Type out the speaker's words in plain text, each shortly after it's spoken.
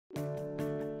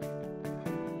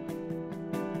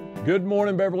Good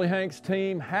morning, Beverly-Hanks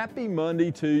team. Happy Monday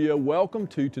to you. Welcome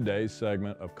to today's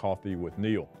segment of Coffee with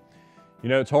Neal. You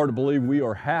know, it's hard to believe we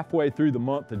are halfway through the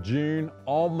month of June,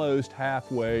 almost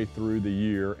halfway through the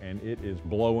year, and it is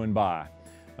blowing by.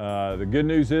 The good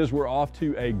news is we're off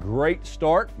to a great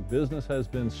start. Business has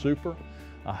been super.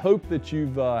 I hope that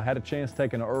you've had a chance to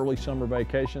take an early summer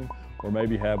vacation or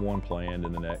maybe have one planned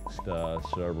in the next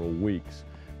several weeks.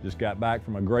 Just got back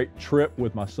from a great trip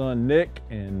with my son Nick,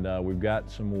 and we've got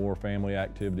some more family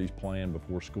activities planned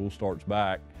before school starts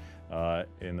back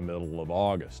in the middle of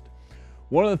August.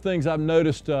 One of the things I've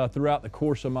noticed throughout the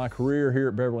course of my career here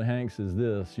at Beverly-Hanks is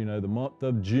this: you know, the month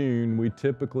of June, we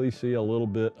typically see a little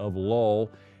bit of lull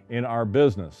in our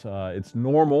business. It's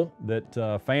normal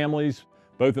that families,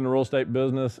 both in the real estate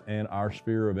business and our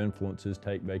sphere of influences,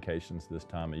 take vacations this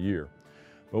time of year.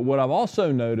 But what I've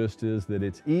also noticed is that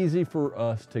it's easy for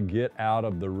us to get out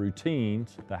of the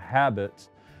routines, the habits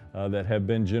that have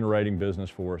been generating business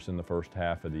for us in the first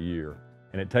half of the year.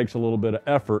 And it takes a little bit of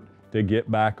effort to get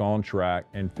back on track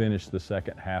and finish the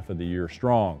second half of the year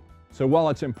strong. So while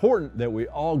it's important that we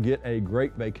all get a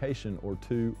great vacation or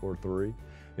two or three,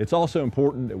 it's also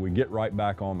important that we get right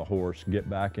back on the horse, get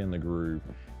back in the groove,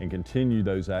 and continue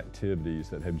those activities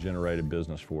that have generated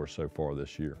business for us so far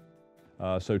this year.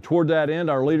 So toward that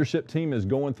end, our leadership team is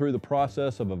going through the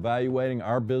process of evaluating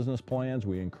our business plans.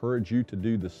 We encourage you to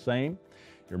do the same.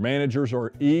 Your managers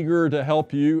are eager to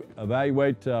help you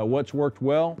evaluate what's worked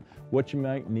well, what you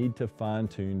might need to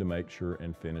fine-tune to make sure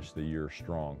and finish the year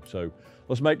strong. So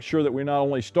let's make sure that we not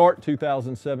only start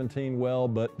 2017 well,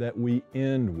 but that we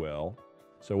end well.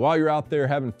 So while you're out there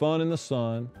having fun in the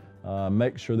sun,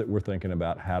 make sure that we're thinking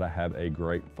about how to have a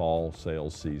great fall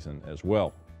sales season as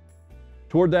well.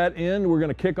 Toward that end, we're going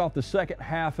to kick off the second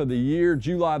half of the year,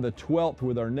 July the 12th,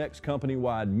 with our next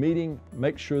company-wide meeting.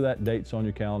 Make sure that date's on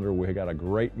your calendar. We got a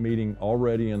great meeting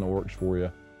already in the works for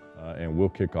you, and we'll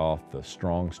kick off the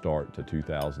strong start to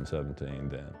 2017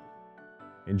 then.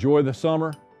 Enjoy the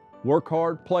summer, work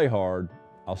hard, play hard.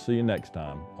 I'll see you next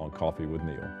time on Coffee with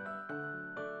Neal.